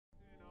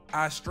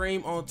I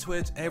stream on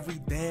Twitch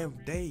every damn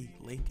day.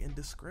 Link in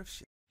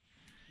description.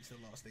 You still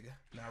lost, nigga.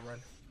 Now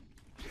run.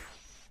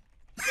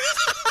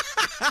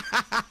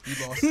 You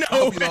lost. No I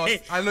hope way. you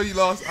lost. I know you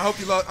lost. I hope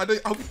you lost. I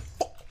hope you.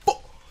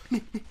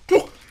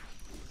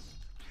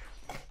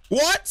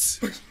 What?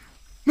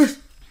 What?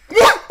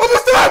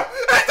 Almost time!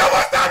 It's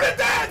almost time to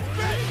dance!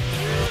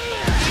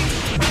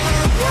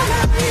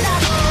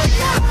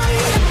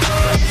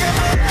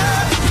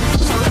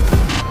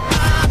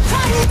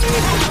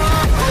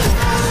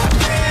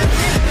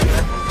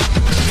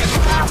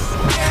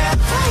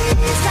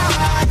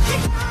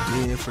 Me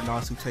and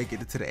Infernasu take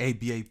it to the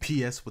ABA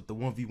PS with the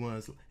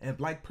 1v1s. And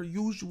like per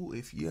usual,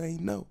 if you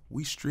ain't know,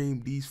 we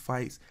stream these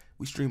fights.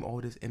 We stream all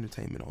this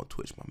entertainment on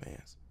Twitch, my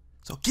mans.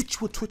 So get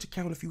you a Twitch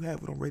account if you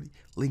have it already.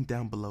 Link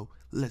down below.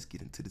 Let's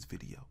get into this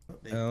video.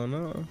 Hell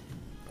no.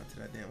 Not to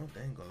that damn one.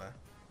 They ain't gonna lie.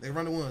 They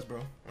run the ones, bro.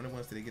 Run the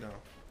ones till they get on.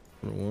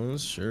 The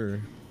ones, sure.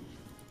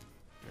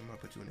 They might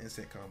put you in an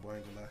insect combo. I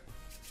ain't gonna lie.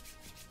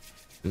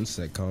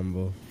 Insect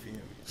combo. You feel me?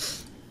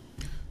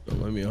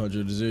 Don't let me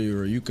 100 to 0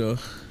 or Yuko.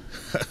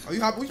 Oh,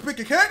 you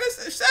picking characters?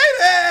 Say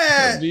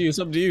that! It's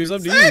up to you. It's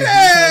up to you. Say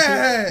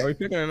that! Are we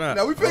picking or not?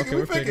 No, we picking. Okay,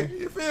 we picking.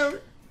 You feel me?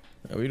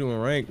 Yeah, we doing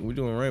rank. We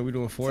doing rank. We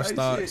doing 4 Tight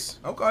stocks.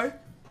 shit. Okay.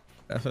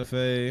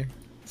 FFA.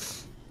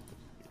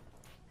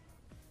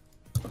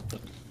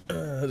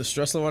 The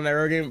stress level on that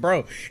air game,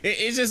 bro.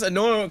 It's just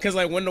annoying because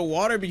like when the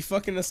water be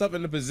fucking us up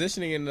in the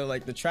positioning and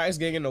the tracks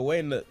getting in the way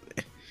and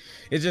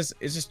it's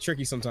just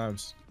tricky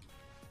sometimes.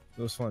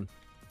 It was fun.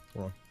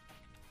 Come on.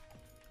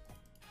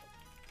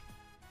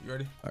 You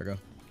ready? I go.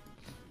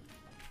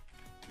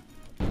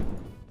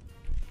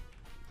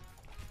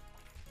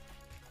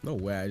 No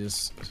way. I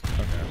just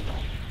okay.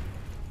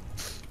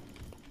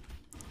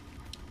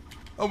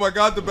 Oh my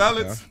God, the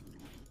balance. Okay.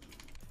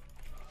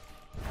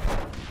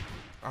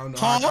 I don't know.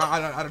 Huh?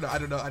 I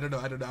don't know.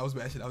 I was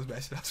bashing.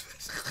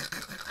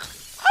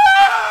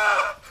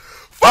 Ah!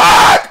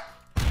 Fuck!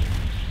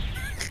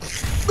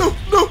 No!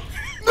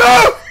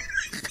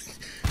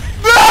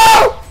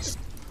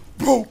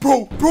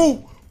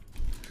 Bro!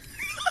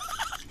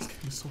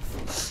 Let's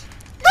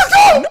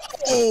go!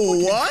 Oh,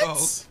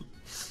 what?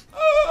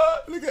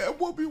 Look at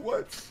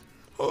 1v1.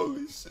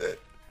 Holy shit.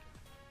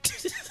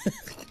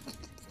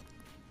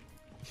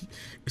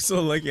 You're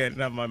so lucky I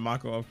didn't have my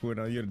Mako off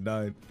cooldown. You'd have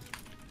died.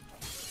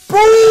 Bro,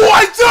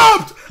 I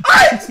jumped!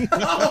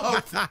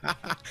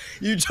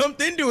 You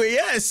jumped into it,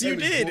 yes, you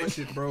did.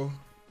 Bullshit, bro.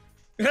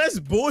 That's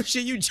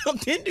bullshit. You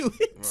jumped into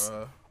it.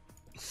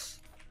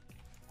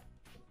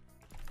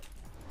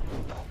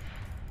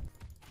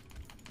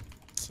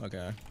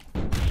 Okay.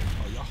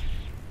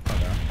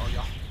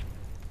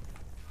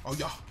 Oh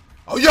yeah.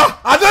 Oh yeah.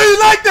 I know you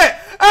like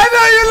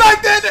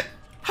that.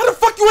 How the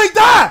fuck you ain't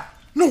die?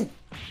 No.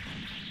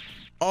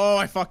 Oh,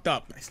 I fucked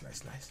up. Nice.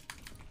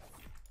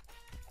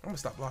 I'm gonna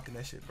stop blocking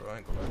that shit, bro. I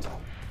ain't gonna lie to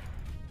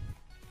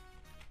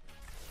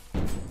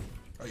you.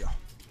 Oh yeah.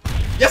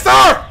 Yes,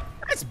 sir.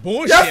 That's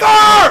bullshit. Yes,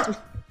 sir.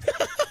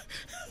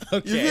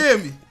 Okay. You hear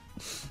me?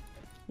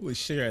 Holy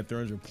shit, I had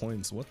 300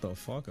 points. What the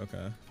fuck?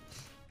 Okay.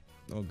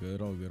 All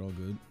good.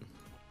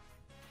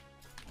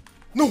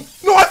 No,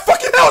 I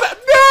fucking held that.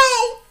 No.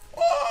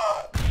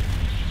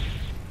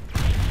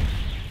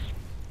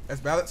 That's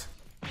balance.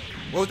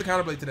 What was the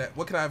counterplay to that?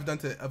 What could I have done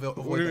to avoid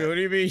that? What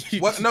do you mean?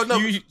 What? No.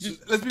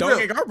 Let's be don't real.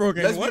 get guard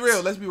broken. Let's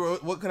be real.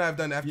 What could I have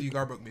done after you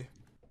guard broke me?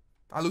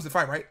 I lose the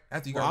fight, right?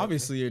 After you guard broke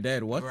obviously me. you're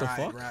dead. What the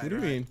fuck? What do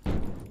you mean?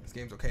 This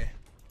game's okay.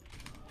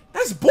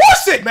 That's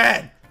bullshit,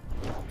 man.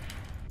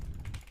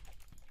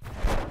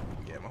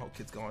 Yeah, my whole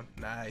kit's going.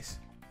 Nice.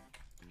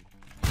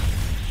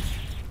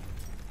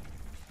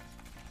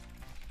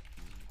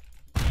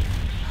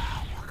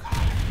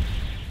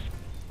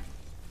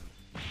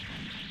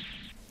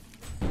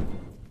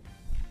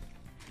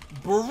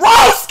 Bro,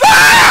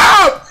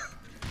 stop!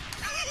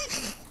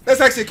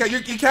 That's actually you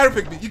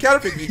counterpicked me.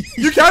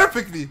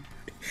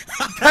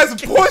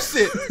 That's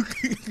bullshit.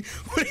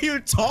 What are you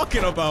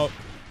talking about?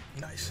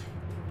 Nice.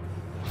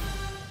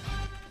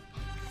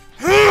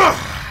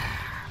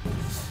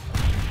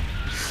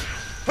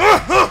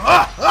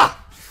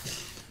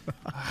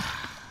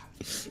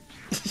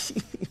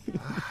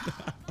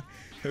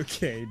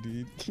 Okay,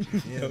 dude.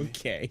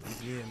 Okay.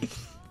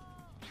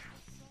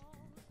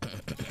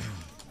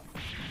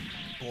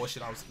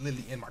 Bullshit, I was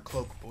literally in my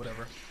cloak or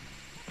whatever.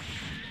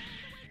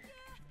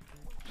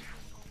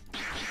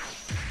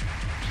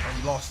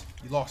 Oh,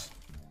 you lost.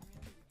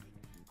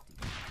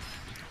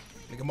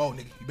 Nigga, mode,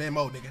 nigga. You been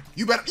mode, nigga.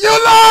 You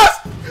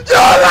lost!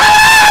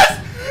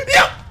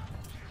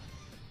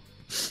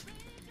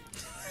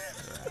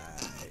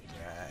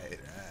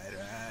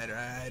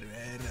 Right.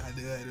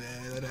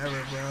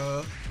 Whatever,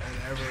 bro.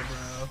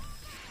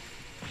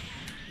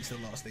 You still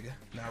lost, nigga.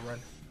 Now run.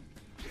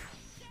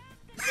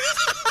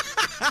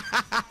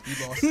 You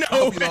lost. No I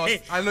hope way. you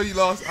lost. I know you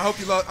lost. I hope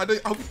you lost. I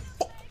hope you.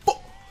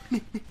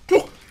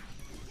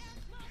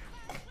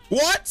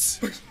 What?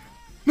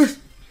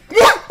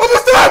 What?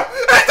 Almost time!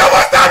 It's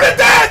almost time to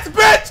dance,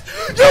 bitch!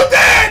 You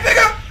dead,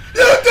 nigga!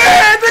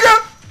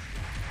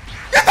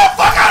 Get the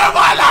fuck out of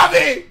my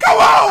lobby! Come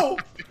on!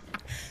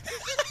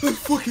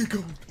 fucking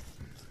go.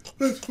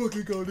 Let's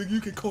fucking go, nigga.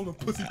 You can call him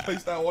pussy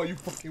playstyle all you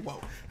fucking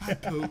want. I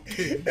don't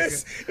care, nigga.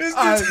 This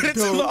I dude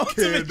don't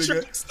care,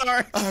 trick nigga.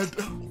 star. I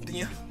don't.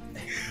 Damn.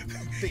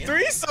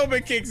 3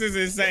 Soba kicks is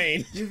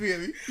insane. You feel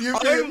me? You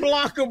feel me?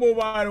 Unblockable,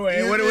 by the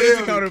way. You What feel is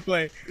the me?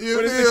 counterplay? You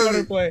What is the feel me?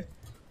 counterplay?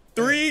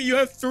 3, you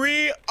have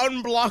 3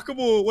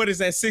 unblockable, what is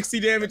that,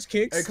 60 damage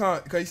kicks? Hey,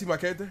 can you see my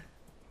character?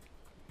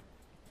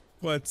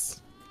 What?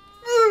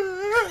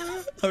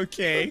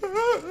 Okay.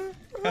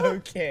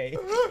 Okay.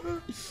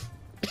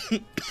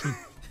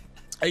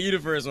 I give you the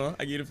first one.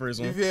 You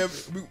feel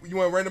me? You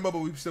want random up, but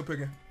we still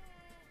picking?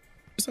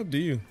 It's up to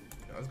you.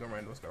 No, let's go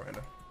random. Let's go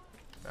random.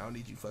 I don't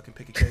need you fucking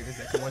picking characters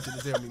that can 1 to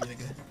 0 me,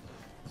 nigga.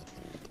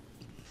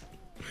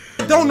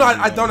 I don't know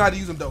how to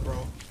use them though,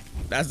 bro.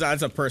 That's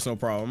a personal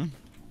problem.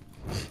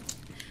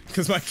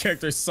 Cause my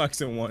character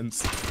sucks at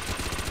once.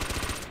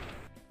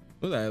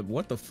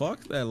 What the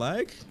fuck? That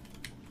lag?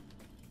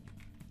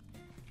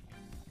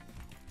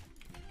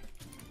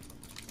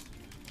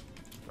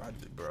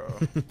 Bro.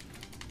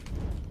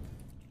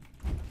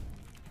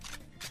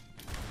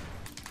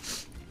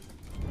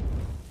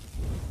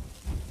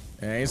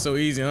 It ain't so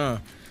easy, huh?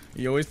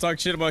 You always talk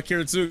shit about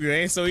Kiritsugu. It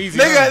ain't so easy.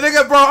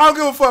 Nigga, bro, I don't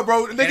give a fuck,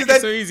 bro. It Niggas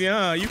ain't so easy,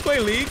 huh? You play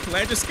League,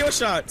 land your skill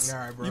shots.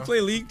 Alright, bro. You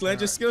play League,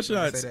 land your skill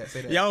shots.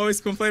 Say that. Y'all always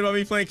complain about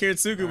me playing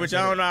Kiritsugu, but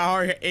y'all don't know how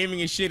hard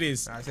aiming and shit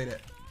is. I say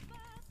that.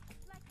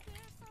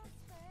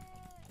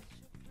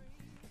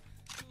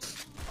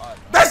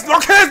 That's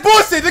okay. That's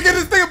bullshit. Nigga,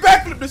 this nigga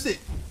backflip this shit.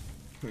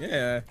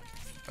 Yeah.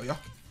 Oh yeah.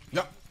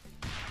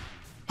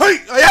 Hey,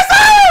 yes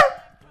sir.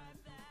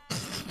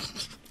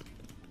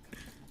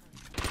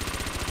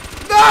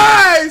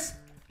 Nice.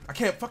 I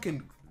can't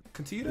fucking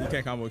continue that. You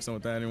can't combo someone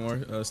with that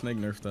anymore. Snake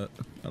nerfed that.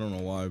 I don't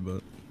know why,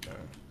 but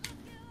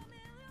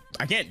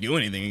I can't do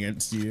anything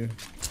against you.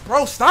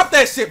 Bro, stop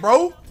that shit,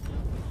 bro.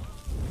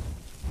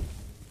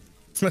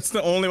 That's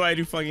the only way I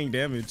do fucking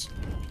damage.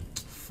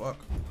 Fuck.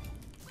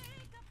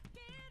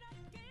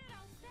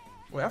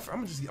 Wait,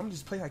 I'm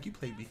just play like you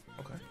play B.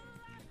 Okay.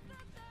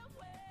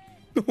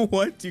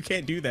 What? You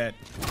can't do that.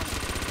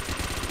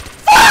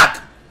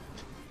 Fuck!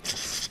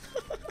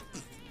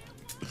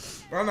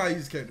 Bro, I'm not using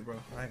this character, bro.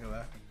 I ain't gonna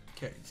lie.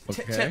 Okay.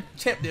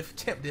 Champ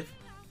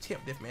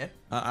diff, man.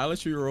 I'll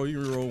let you roll.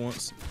 You roll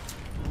once.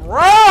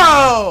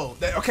 Bro!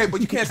 Okay, but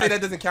you can't say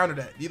that doesn't counter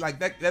that. You like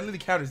that literally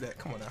counters that.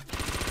 Come on now.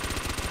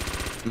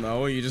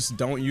 No, you just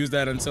don't use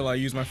that until I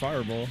use my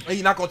fireball. And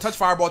you're not gonna touch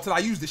fireball until I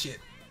use the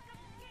shit.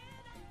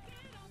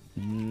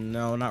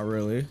 No, not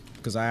really.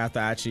 Because I have to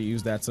actually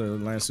use that to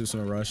land Susan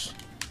a rush.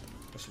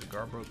 That shit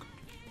guard broke.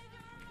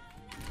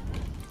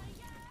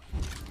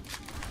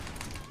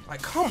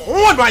 Like, come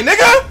on, my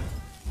nigga!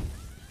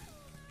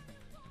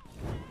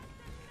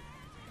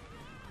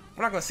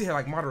 We're not gonna see her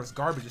like Moderate's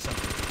garbage or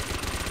something.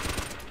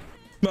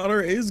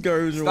 Moderaate is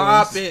garbage.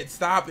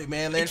 Stop it,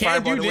 man. Land It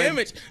can't fireball do to win.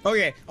 damage.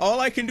 Okay, all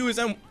I can do is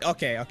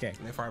okay.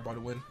 Land fireball to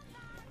win.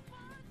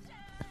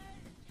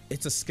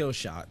 It's a skill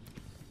shot,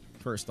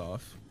 first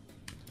off.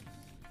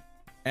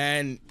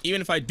 And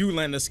even if I do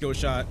land a skill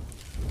shot,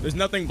 there's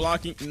nothing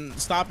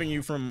stopping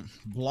you from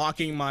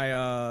blocking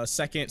my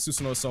second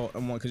Susanoo assault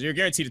on 1, because you're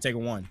guaranteed to take a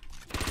 1.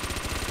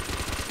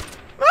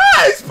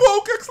 Nice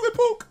poke, excellent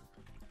poke.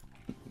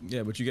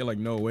 Yeah, but you get like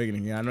no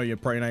awakening. Yeah, I know you're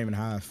probably not even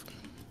half.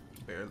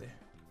 Barely.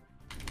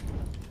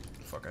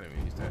 Fuck, I didn't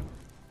even use that.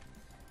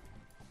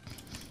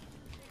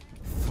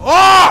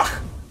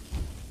 Fuck!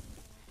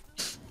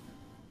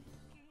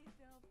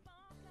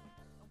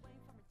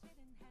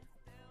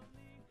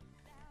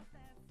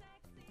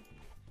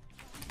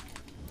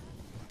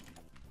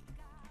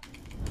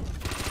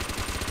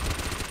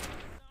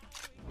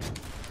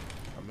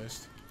 I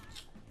missed.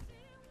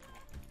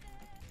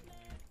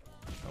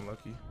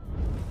 Unlucky.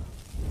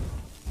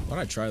 Why'd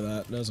I try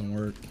that? It doesn't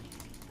work.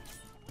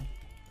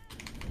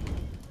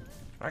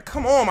 Alright,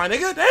 come on, my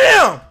nigga.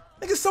 Damn!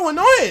 Nigga's so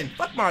annoying.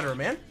 Fuck Madara,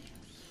 man.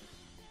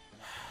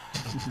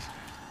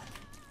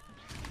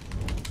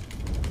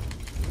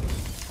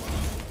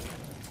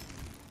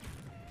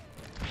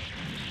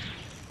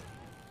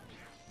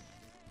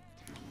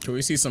 Can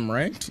we see some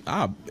ranked?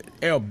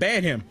 Ew,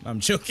 ban him. I'm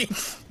joking.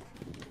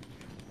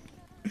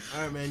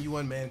 Alright, man. You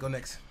won, man. Go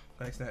next.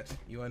 Go next match.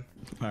 You won.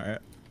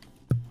 Alright.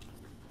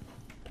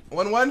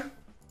 1-1?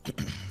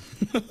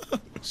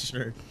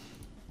 Sure.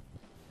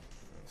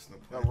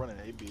 Not running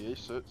ABA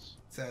sets.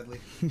 Sadly.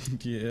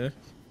 Yeah.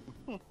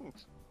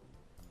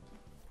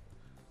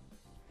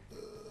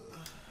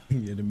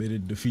 You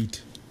admitted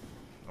defeat.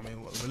 I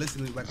mean,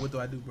 realistically, like, what do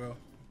I do, bro?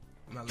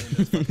 I'm not letting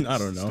this fucking I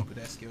don't know. stupid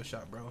ass skill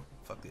shot, bro.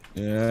 Fuck it.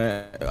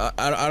 Yeah,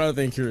 I don't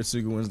think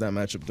Kiritsugu wins that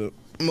matchup though.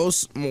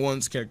 Most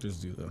ones characters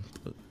do though,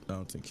 but I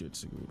don't think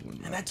Kiritsugu would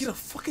win. And I get a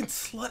fucking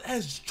slut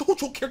ass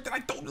JoJo character I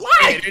don't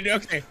like.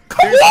 Okay,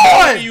 come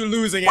on! You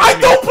losing? I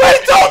don't play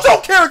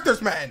JoJo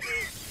characters, man.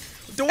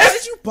 Then why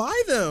did you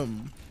buy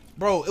them?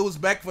 Bro, it was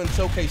back when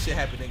showcase shit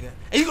happened, nigga.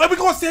 And we're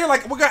gonna say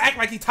like we're gonna act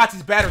like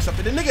Itachi's bad or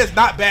something. The nigga is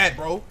not bad,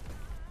 bro.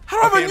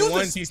 How do I even use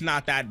once this? he's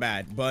not that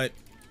bad, but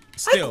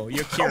Still,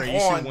 you're Kira. You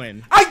should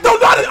win. I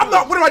don't know. I'm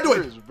not. What am I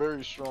doing? Is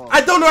very strong.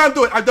 I don't know what I'm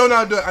doing. I don't know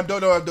what I'm doing. I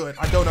don't know what I'm doing.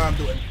 I don't know what I'm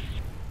doing.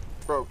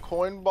 Bro,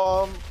 coin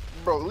bomb.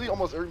 Bro, lead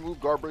almost every move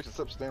guard breaks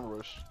except stamina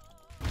rush.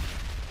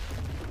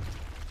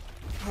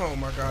 Oh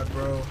my god,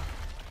 bro.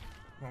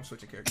 I'm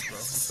switching characters, bro.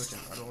 I'm switching.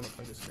 I don't want to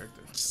play this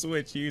character.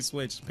 Switch. You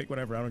switch. Pick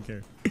whatever. I don't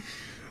care.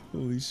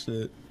 Holy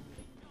shit.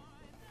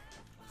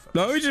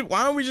 No,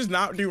 why don't we just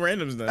not do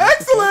randoms then?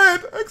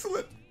 Excellent.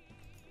 Excellent.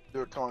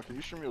 Dude, come on, can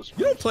you show me a screen?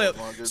 You don't play.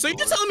 So you're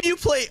telling me you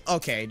play?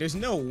 Okay, there's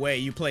no way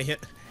you play hit.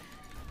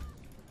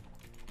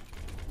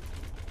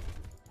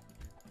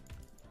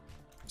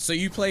 So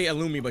you play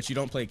Illumi, but you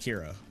don't play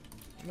Kira.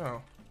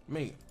 No,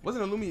 me.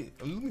 Wasn't Illumi?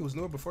 Illumi was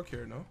newer before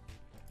Kira, no?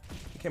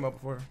 He came out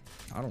before.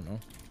 I don't know.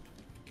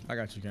 I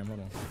got you, Cam.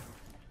 Hold on.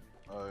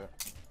 Oh yeah.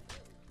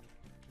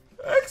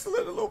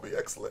 Excellent, Illumi.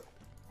 Excellent.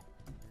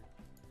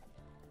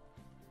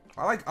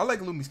 I like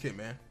Illumi's kit,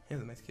 man. He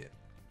has a nice kit.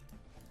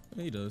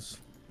 Yeah, he does.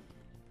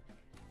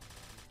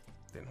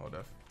 Didn't hold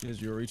up. Here's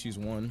Yorichi's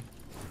one.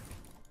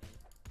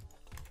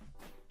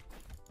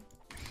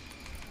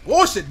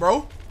 Bullshit,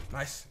 bro.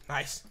 Nice,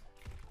 nice.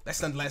 That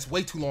stunt lasts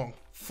way too long.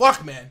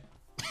 Fuck, man.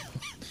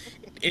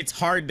 It's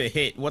hard to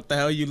hit. What the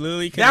hell? You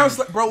literally can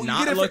bro,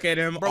 not look at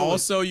him. Bro,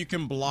 also, you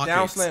can block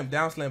down it. Slam,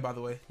 down slam, by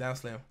the way. Down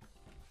slam.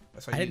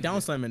 That's I didn't down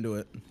slam into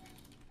it.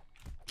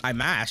 I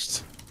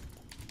mashed.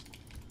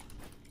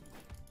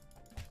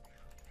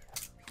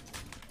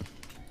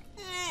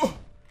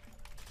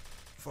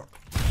 Fuck.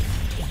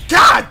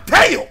 God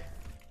damn!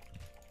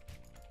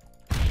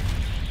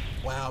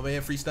 Wow,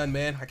 man. Free stun,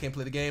 man. I can't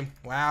play the game.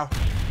 Wow.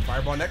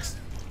 Fireball next.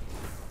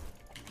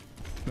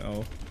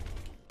 No.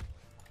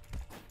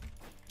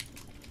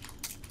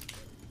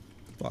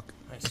 Fuck.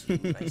 Nice,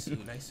 nice,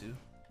 nice.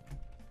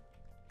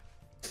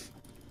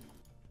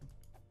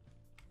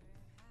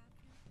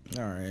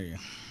 Alright.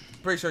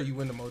 Pretty sure you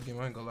win the mode game.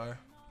 I ain't gonna lie.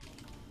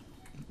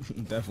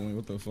 Definitely.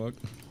 What the fuck?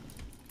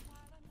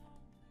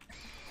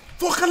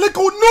 Fuck! I let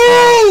go.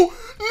 No!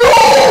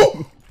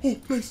 No! Oh,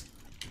 nice.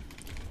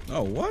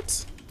 Oh,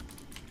 what?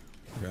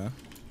 Okay.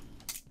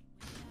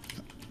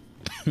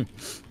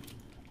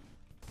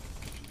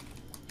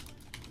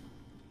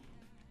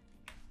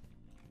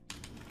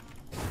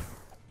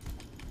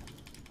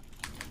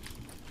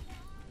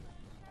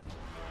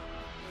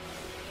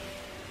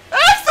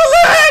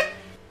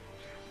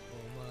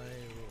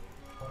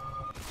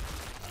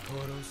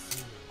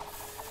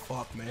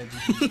 Fuck, man.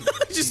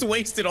 Just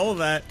wasted all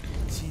that.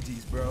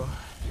 GG's, bro.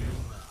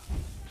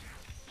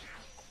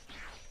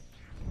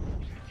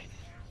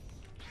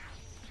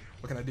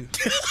 What can I do?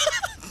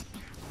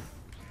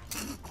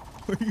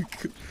 Where you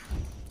go?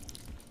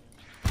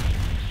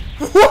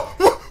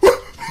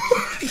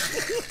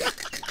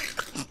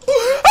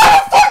 How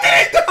the fuck did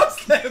he down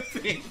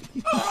slapping?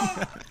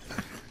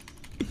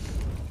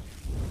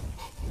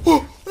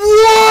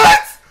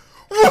 What?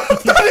 I'm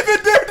not even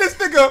there, this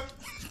nigga.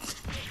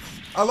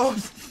 I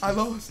lost. I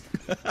lost.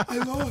 I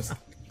lost.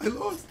 I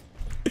lost.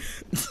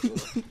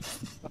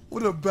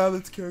 What a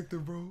balanced character,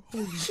 bro.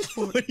 Holy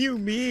fuck. What do you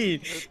mean?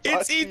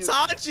 It's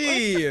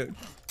Itachi!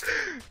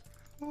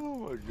 Oh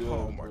my god.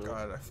 Oh my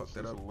god, I fucked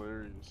that up.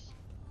 Hilarious.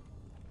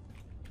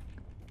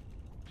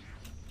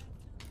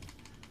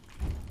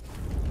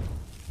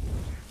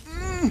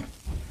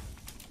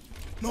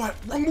 No,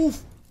 wrong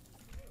move.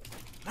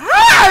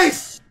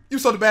 Nice! You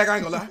saw the bag, I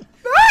ain't gonna lie.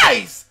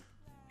 Nice!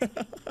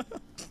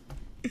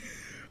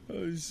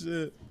 Oh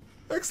shit.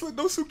 Excellent,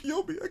 no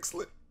Tsukiyomi,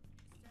 excellent.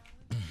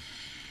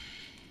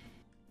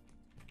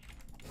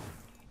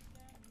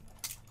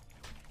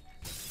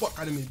 Fuck,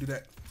 I didn't mean to do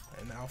that.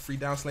 And now free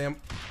down slam.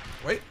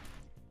 Wait.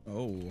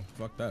 Oh,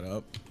 fuck that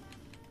up.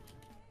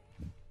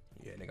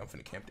 Yeah, nigga, I'm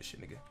finna camp this shit,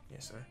 nigga.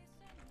 Yes, sir.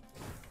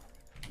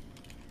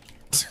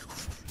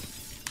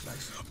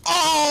 Nice.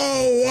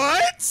 Oh,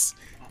 what?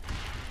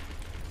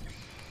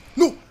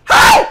 No!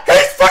 How?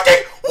 He's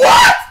fucking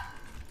what?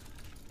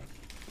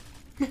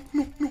 No,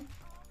 no, no.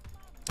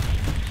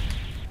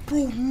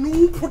 Bro,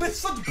 no, bro, that's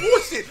such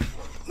bullshit.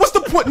 What's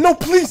the point? No,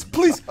 please,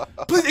 please,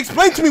 please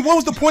explain to me what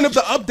was the point of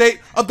the update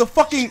of the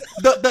fucking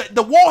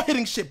the wall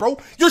hitting shit, bro?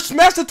 You're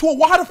smashed into a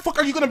wall. How the fuck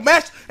are you gonna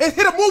mash and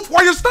hit a move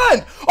while you're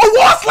stunned? A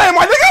wall slam,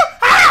 my nigga?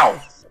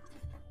 How?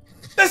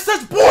 That's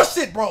such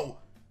bullshit, bro.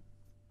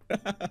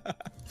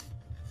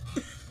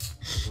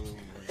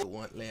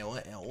 One,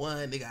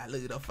 nigga,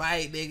 look at the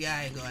fight, nigga.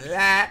 I ain't gonna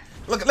lie.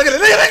 Look at the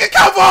nigga,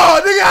 come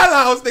on, nigga. I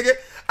lost, nigga.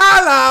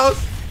 I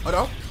lost. Hold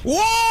on.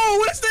 Whoa,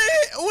 what is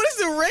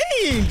the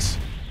range?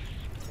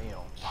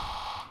 Damn.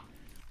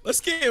 Let's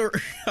get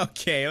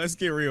okay, let's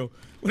get real.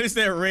 What is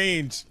that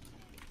range?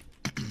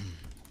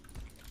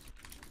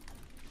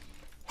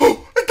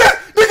 Oh, nigga,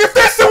 if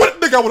that shit would,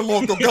 nigga, I would've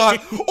logged, oh god.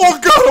 Oh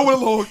god, I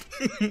would've logged.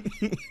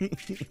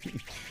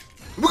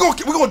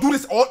 We're gonna do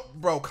this all,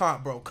 bro,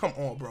 come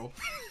on, bro.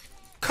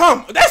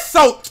 Come, that's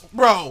so,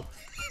 bro.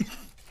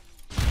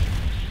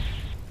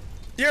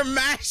 You're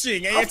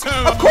mashing, and you're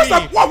telling Of course, me.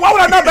 why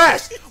would I not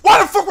mash? Why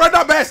the fuck would I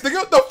not mash, nigga?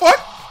 What the fuck?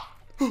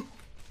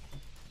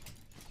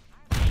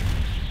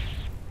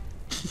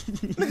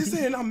 Nigga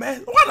saying I'm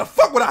mad. Why the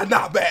fuck would I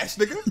not bash,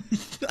 nigga?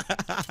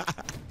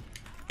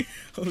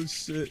 Oh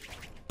shit.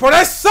 Bro,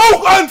 that's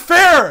so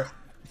unfair.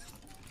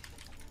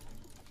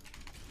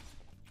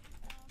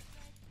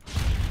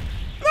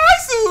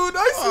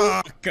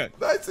 Nice. God.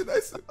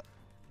 Nice.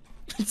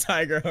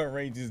 Tiger Hunt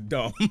range is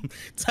dumb.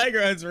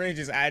 Tiger Hunt's range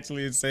is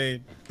actually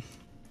insane.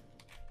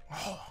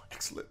 Oh,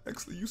 excellent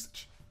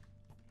usage.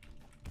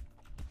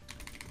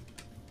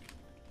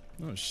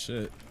 Oh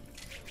shit.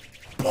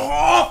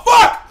 Oh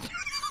fuck!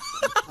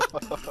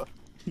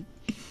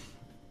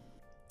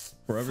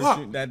 Forever Fuck.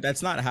 stream,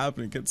 that's not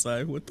happening,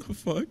 Kitsai. What the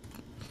fuck?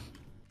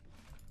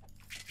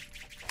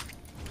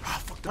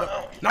 Ah, fucked it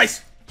up.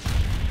 Nice.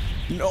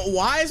 No,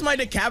 why is my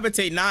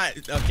decapitate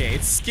not okay?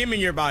 It's skimming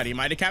your body.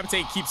 My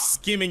decapitate keeps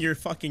skimming your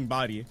fucking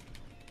body.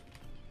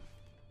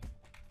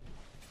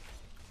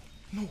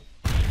 No.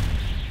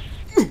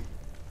 Oh,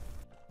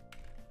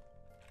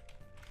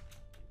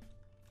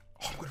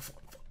 I'm gonna fuck.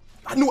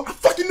 I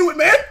fucking knew it,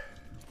 man.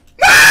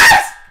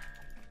 Nice.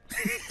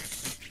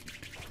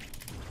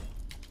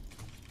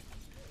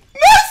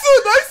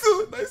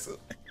 Nice.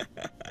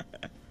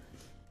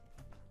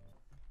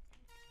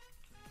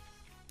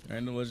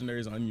 And the legendary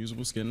is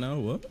unusable skin now.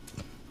 What?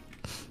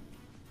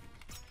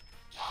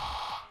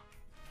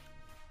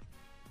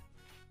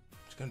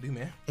 What you gonna do,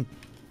 man?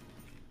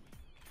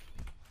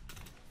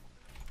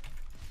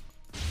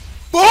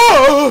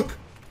 Fuck!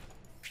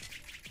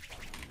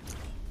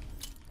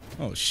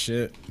 Oh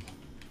shit.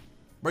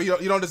 Bro, you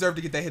don't deserve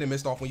to get that hit and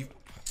missed off when you.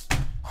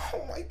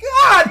 Oh my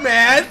god,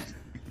 man!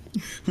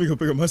 Let me go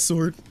pick up my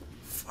sword.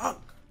 Fuck!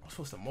 I'm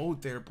supposed to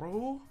mold there,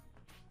 bro.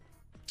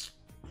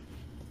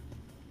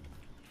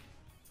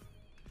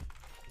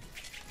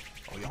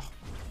 Oh yeah.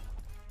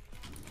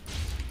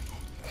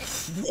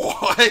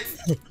 What?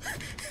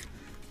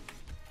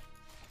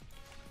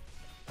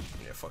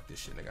 Yeah, fuck this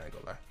shit, nigga. I ain't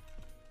gonna lie.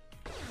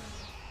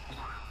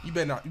 You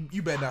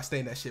better not stay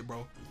in that shit,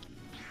 bro.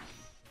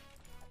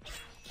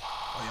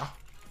 Oh yeah.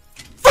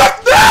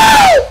 Fuck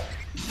no!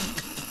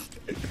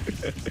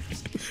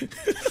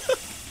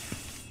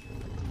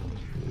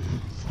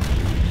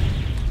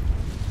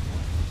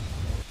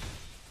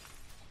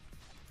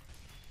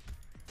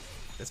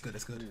 That's good.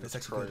 That's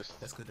actually good.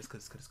 That's good.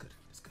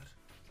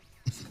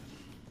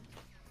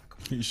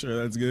 You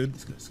sure that's good?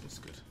 It's good.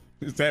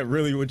 Is that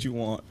really what you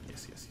want?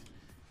 Yes.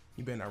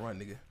 You better not run,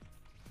 nigga.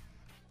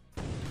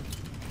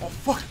 Oh,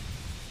 fuck!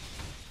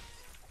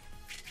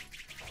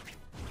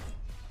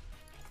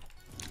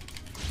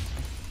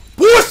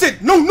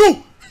 Bullshit!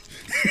 No!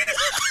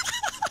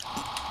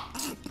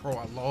 Bro,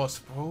 I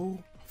lost, bro.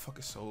 I'm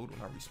fucking sold when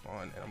I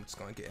respawn, and I'm just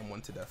gonna get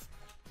M1 to death.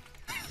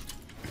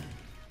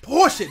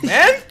 Bullshit,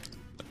 man!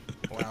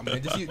 Wow,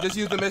 man. Just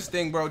use the mist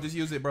thing, bro. Just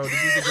use it, bro.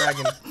 Just use the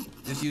dragon.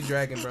 Just use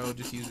dragon, bro.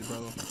 Just use it, bro.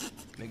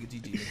 Nigga,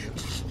 GG,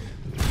 nigga.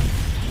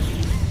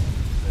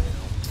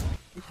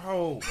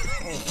 Bro,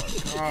 oh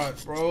my god,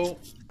 bro.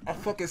 I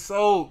fucking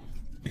sold.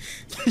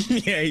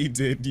 Yeah, you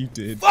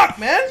did. Fuck,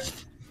 man!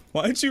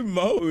 Why'd you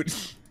mode?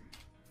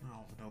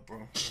 No,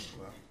 bro.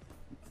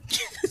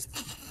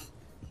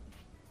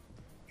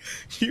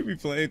 You be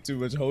playing too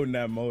much holding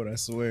that mode, I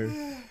swear. What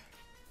you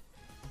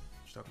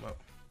talking about?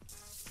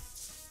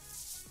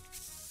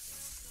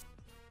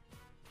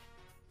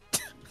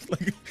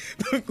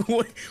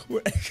 What?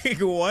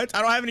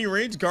 I don't have any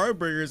ranged guard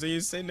breakers and you're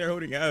sitting there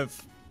holding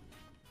F.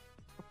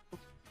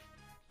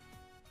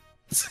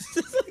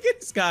 Look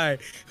at this guy.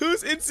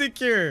 Who's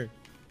insecure?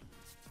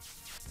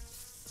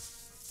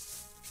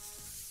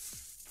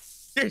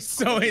 You're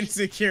so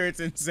insecure, it's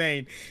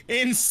insane.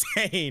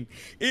 Insane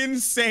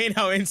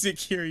how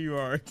insecure you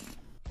are.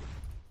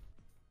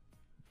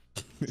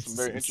 Some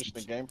very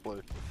interesting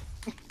gameplay.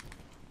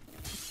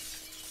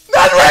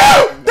 Not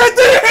real! That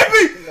didn't hit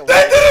me!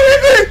 That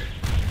didn't hit me!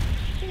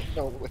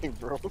 No way,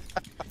 bro.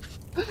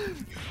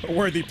 A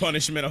worthy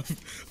punishment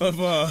of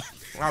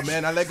Wow,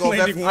 man, I let go of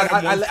F.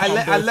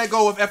 I let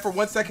go of F for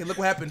 1 second. Look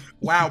what happened.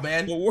 Wow,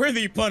 man. a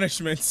worthy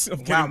punishment of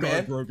Wow, getting man.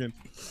 guard broken.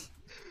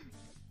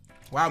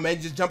 Wow, man,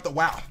 you just jumped the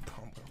wow.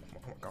 Oh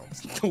my God.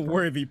 A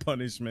worthy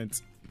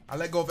punishment. I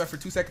let go of F for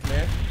 2 seconds,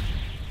 man.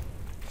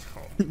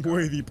 Oh,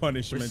 Worthy we're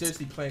punishment.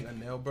 seriously playing a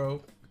nail, bro.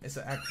 It's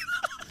an act.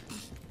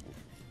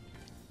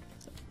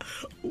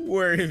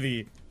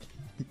 Worthy.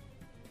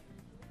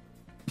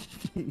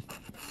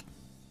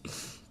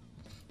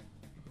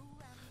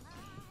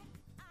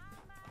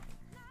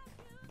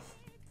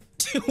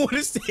 What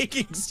is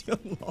taking so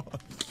long?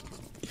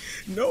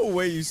 No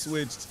way you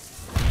switched.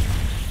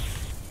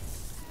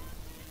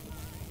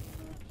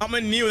 I'm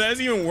a Neo. That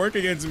doesn't even work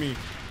against me.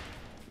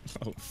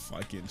 Oh,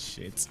 fucking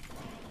shit.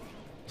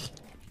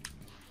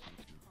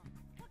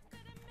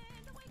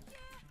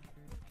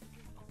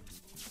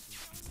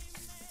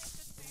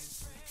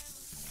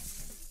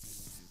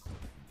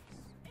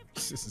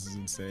 This is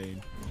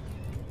insane.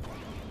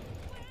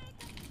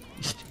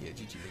 Yeah,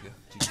 GG, nigga.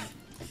 GG.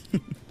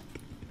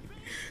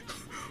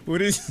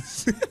 What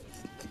is?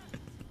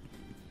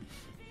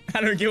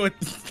 I don't get what.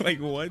 Like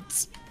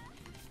what?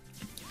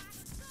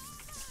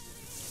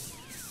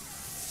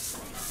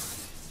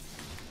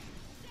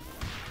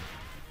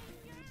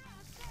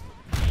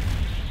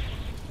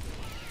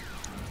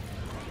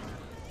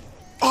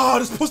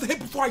 was supposed to hit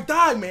before I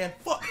die, man.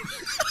 Fuck.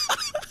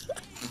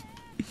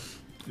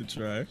 Good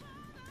try.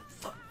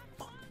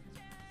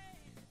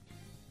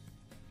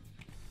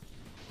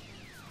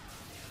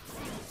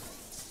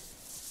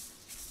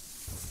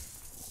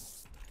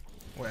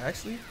 Wait,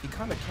 actually, he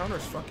kind of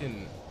counters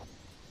fucking.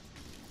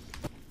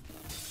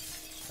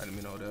 I didn't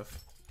mean no def.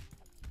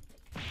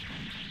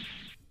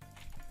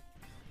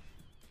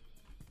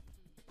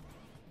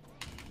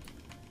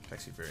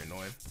 Actually, very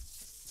annoying.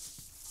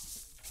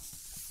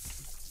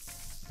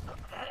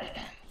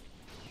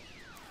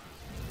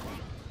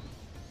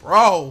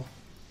 Bro.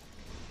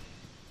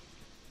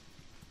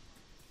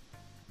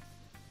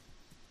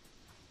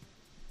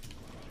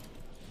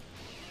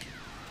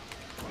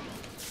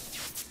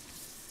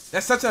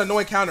 That's such an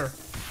annoying counter.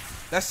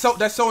 That's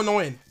so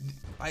annoying.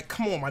 Like,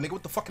 come on, my nigga,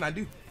 what the fuck can I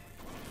do?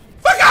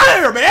 Fuck out of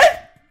here, man!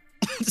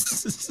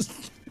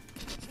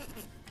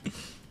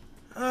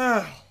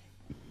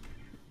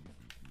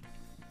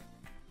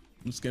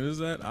 What skin is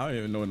that? I don't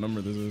even know what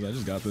number this is. I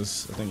just got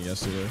this, I think,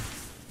 yesterday.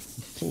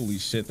 Holy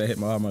shit, that hit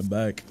my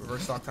back.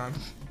 Reverse stock time.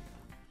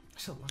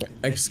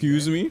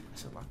 Excuse me? I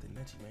should lock the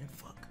Nechi, man.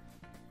 Fuck.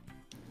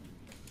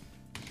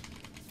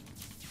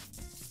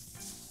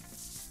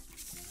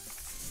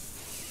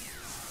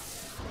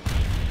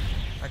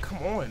 Like, come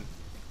on.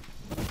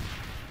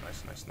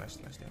 Nice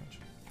damage.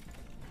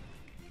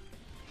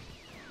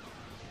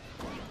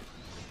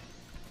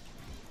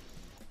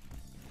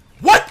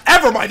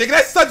 Whatever, my nigga.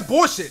 That's such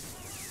bullshit.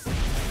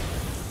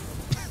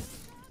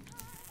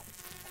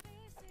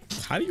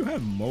 How do you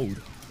have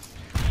mode?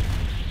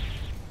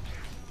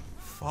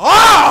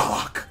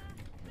 Fuck!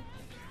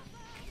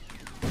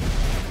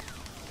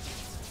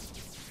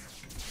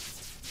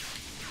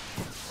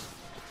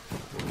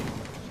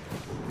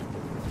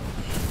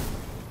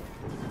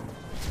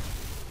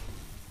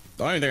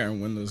 I don't think I can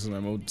win this. My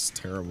mode's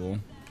terrible.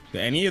 Did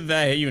any of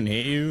that even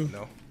hit you?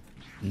 No.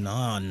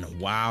 None.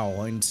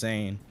 Wow,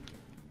 insane.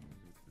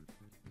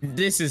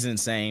 This is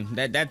insane.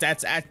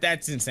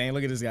 That's insane.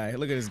 Look at this guy.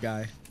 Look at this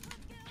guy.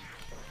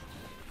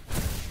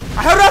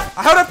 I held up.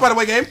 I held up, by the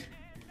way, game.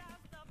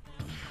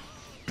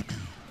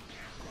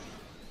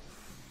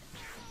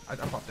 I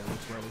popped that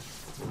too early.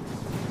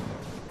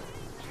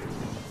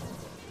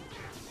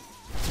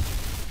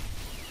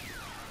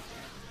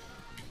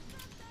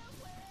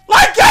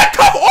 Like that,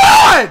 come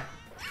on!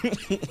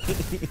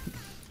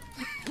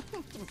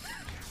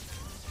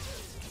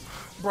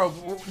 Bro,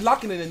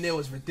 locking in the nail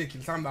is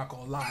ridiculous. I'm not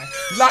gonna lie.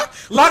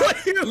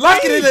 Locking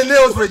in the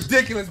nail is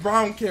ridiculous, bro.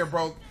 I don't care,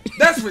 bro.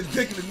 That's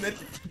ridiculous.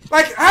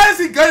 Like, how is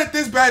he good at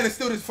this bad and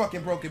still this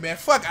fucking broken, man?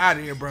 Fuck out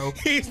of here, bro.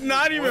 He's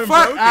not even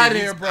fuck broken. Out of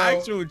here, bro.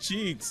 Actual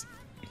cheeks.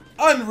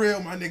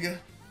 Unreal, my nigga.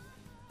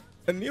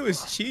 Anil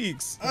is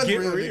cheeks.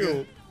 Unreal, get real.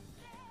 Nigga.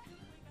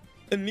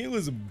 Anil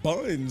is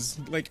buns.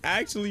 Like,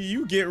 actually,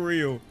 you get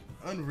real.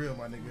 Unreal,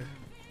 my nigga.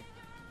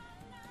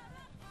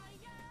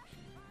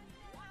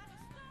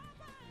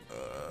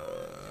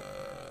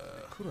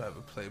 Who do I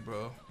ever play,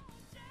 bro?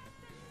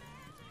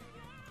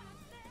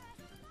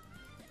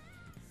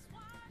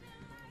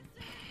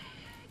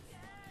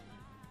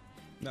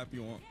 Not if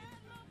you want.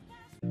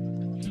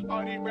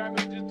 All these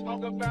rappers just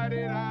talk about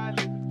it, I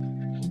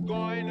live.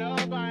 Going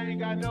up, I ain't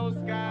got no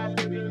sky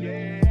limit,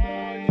 yeah.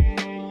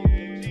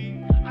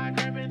 I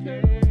grab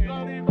into the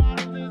loaded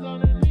bottles is on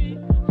the knee.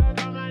 Cause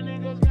all my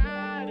niggas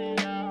got it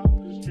out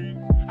the street.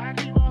 I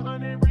keep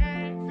 100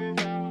 racks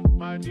is out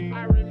my G.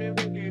 I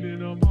remember getting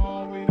them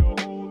all with the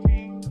whole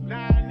team.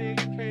 Now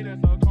niggas pay us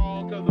a call.